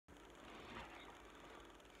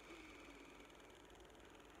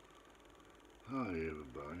Hi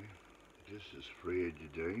everybody, this is Fred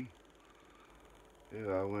today.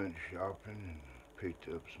 Yeah, I went shopping and picked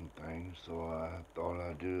up some things, so I thought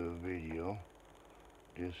I'd do a video.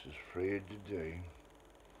 This is Fred today.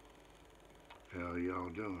 How y'all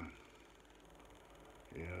doing?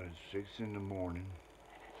 Yeah, it's 6 in the morning.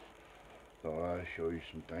 Thought I'd show you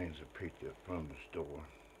some things I picked up from the store.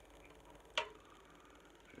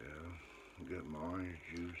 Yeah, got my orange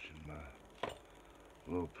juice and my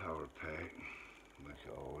little power pack, like I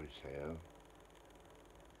always have.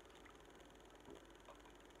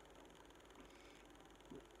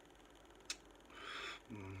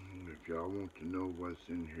 If y'all want to know what's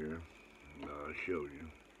in here, I'll show you.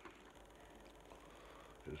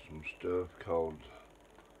 There's some stuff called,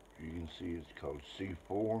 you can see it's called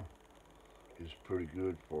C4. It's pretty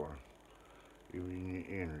good for giving you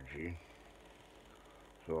energy.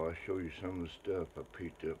 So I'll show you some of the stuff I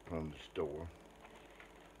picked up from the store.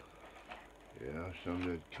 Yeah, some of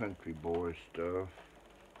that country boy stuff.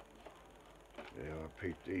 Yeah, I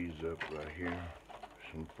picked these up right here.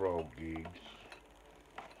 Some frog gigs.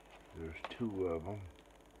 There's 2 of them.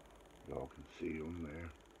 Y'all can see them there.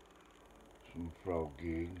 Some frog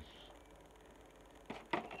gigs.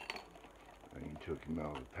 I took them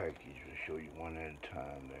out of the package to show you one at a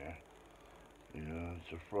time there. Yeah,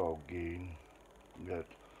 it's a frog gig.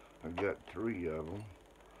 I got 3 of them.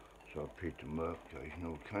 So I picked them up because, you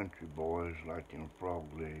know, country boys like them frog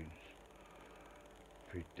legs.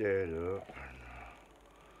 Picked that up. And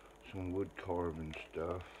some wood carving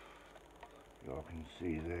stuff. Y'all can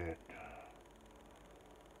see that.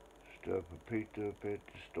 Stuff I picked up at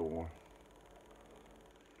the store.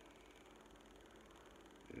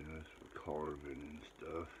 Yeah, that's for carving and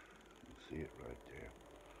stuff. You can see it right there.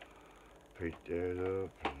 Picked that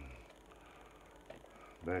up. And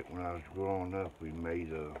back when I was growing up, we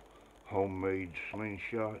made homemade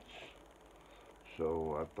slingshots.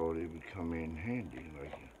 So I thought it would come in handy.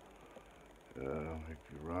 Like, if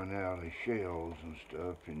you run out of shells and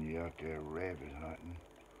stuff and you're out there rabbit hunting,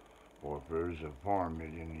 or if there's a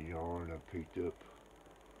varmint in the yard, I picked up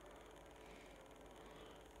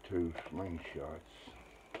 2 slingshots.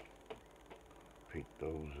 Picked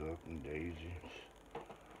those up in daisies.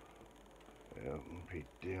 Yep, and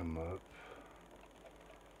picked them up.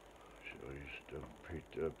 Show you stuff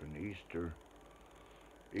picked up in Easter.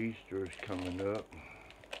 Easter's coming up.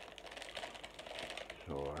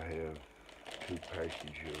 So I have 2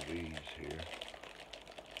 packages of these here.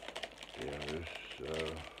 Yeah, this,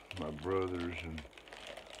 my brothers and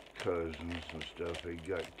cousins and stuff, they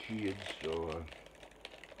got kids, so I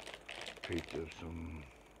picked up some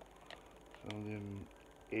of them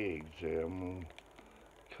eggs there.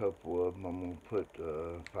 Couple of them, I'm gonna put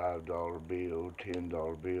a $5 bill,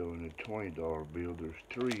 $10 bill, and a $20 bill. There's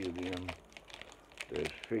 3 of them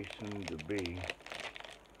that's fixing to be,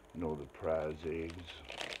 you know, the prize eggs.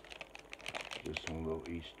 Just some little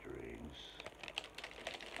Easter eggs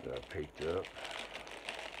that I picked up.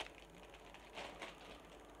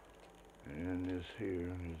 And this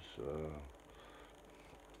here is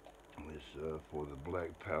for the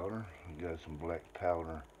black powder. I got some black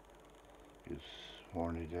powder. It's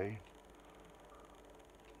Hornady.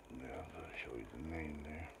 Yeah, I'll show you the name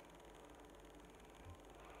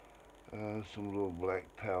there. Some little black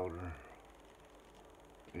powder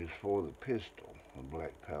is for the pistol, a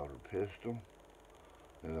black powder pistol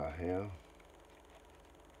that I have.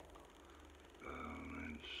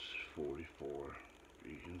 It's 44.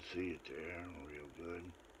 You can see it there real good.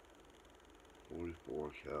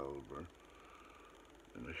 44 caliber.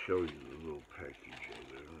 And I'll show you the little package over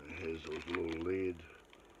there. It has those little lid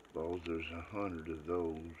balls. There's 100 of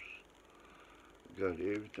those. Got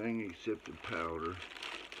everything except the powder.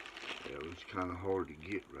 Yeah, it's kind of hard to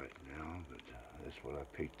get right now, but that's what I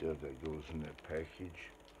picked up that goes in that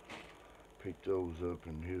package. Picked those up,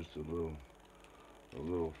 and here's the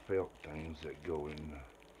little felt things that go in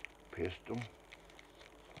the pistol.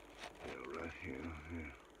 Yeah, right here.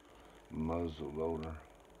 Yeah. Muzzle loader.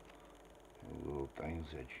 The little things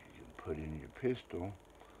that you can put in your pistol,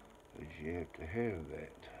 but you have to have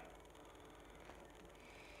that.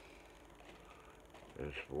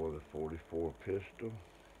 That's for the 44 pistol.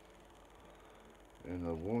 And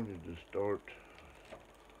I wanted to start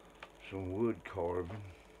some wood carving,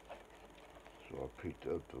 so I picked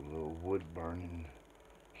up the little wood burning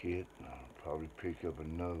kit. I'll probably pick up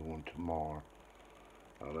another one tomorrow.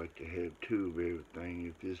 I like to have 2 of everything.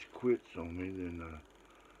 If this quits on me, then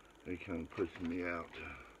it kind of puts me out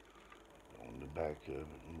on the back of it.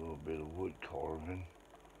 A little bit of wood carving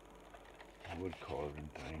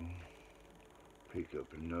thing. Pick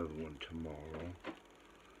up another one tomorrow.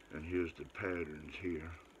 And here's the patterns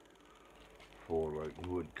here for like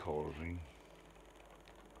wood carving.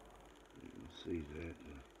 You can see that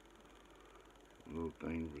little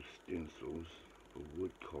thing with stencils for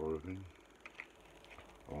wood carving.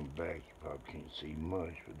 On the back you probably can't see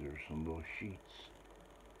much, but there's some little sheets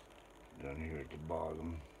down here at the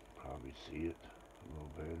bottom. Probably see it a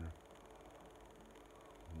little better.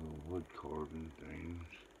 Little wood carving things.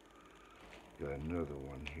 Got another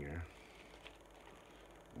one here.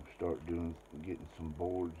 We'll start getting some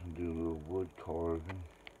boards and do a little wood carving.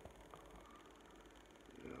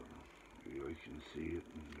 Yeah, you can see it,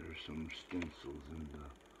 and there's some stencils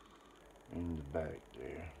in the back there.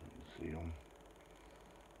 You can see them.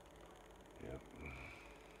 Yep.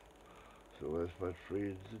 So that's what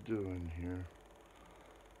Fred's doing here.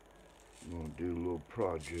 I'm gonna do a little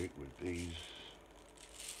project with these,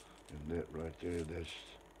 and that right there, that's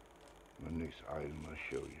my next item I'll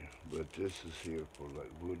show you. But this is here for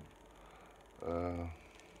like wood,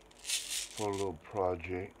 for a little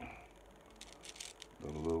project,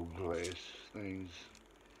 the little glass things.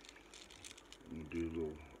 I'm gonna do a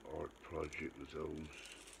little art project with those.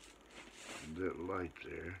 And that light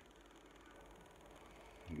there,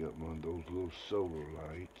 you got one of those little solar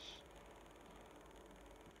lights.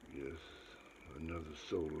 Yes, another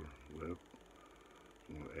solar. Well,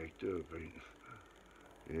 I'm gonna act up, ain't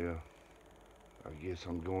it? Yeah. I guess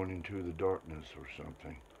I'm going into the darkness or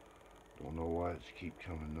something. Don't know why it's keep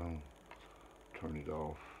coming on. Turn it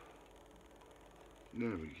off.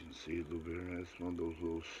 Now we can see a little bit. That's one of those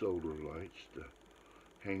little solar lights to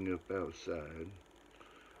hang up outside.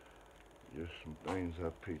 Just some things I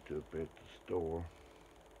picked up at the store.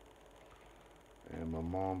 And my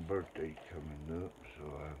mom's birthday coming up, so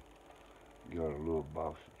I got a little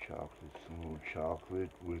box of chocolates. Some little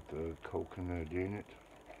chocolate with coconut in it.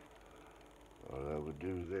 I would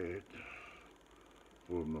do that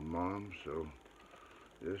for my mom, so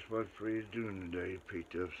that's what Fred's doing today.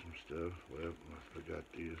 Picked up some stuff. Well, I forgot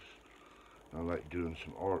this. I like doing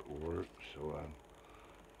some artwork, so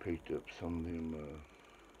I picked up some of them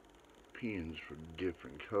pens for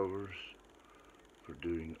different colors for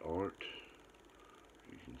doing art.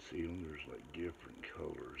 You can see them, there's like different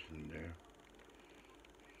colors in there.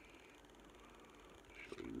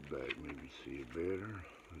 Show you the back, maybe see it better.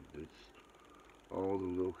 It's all the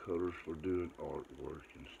little colors for doing artwork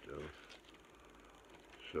and stuff.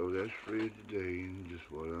 So that's Fred today, and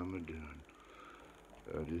just what I'm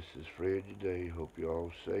doing. This is Fred today. Hope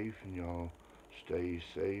y'all safe and y'all stay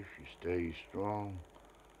safe. You stay strong.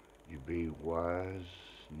 You be wise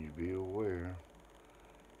and you be aware.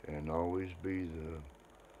 And always be the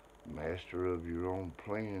master of your own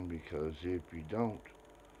plan, because if you don't,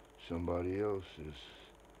 somebody else is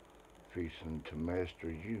fixing to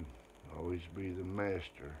master you. Always be the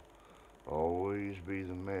master. Always be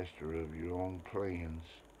the master of your own plans,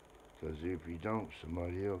 because if you don't,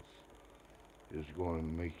 somebody else is going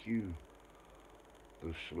to make you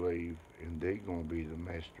the slave, and they're going to be the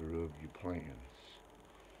master of your plans.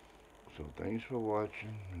 So thanks for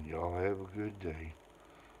watching, and y'all have a good day.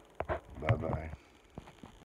 Bye-bye.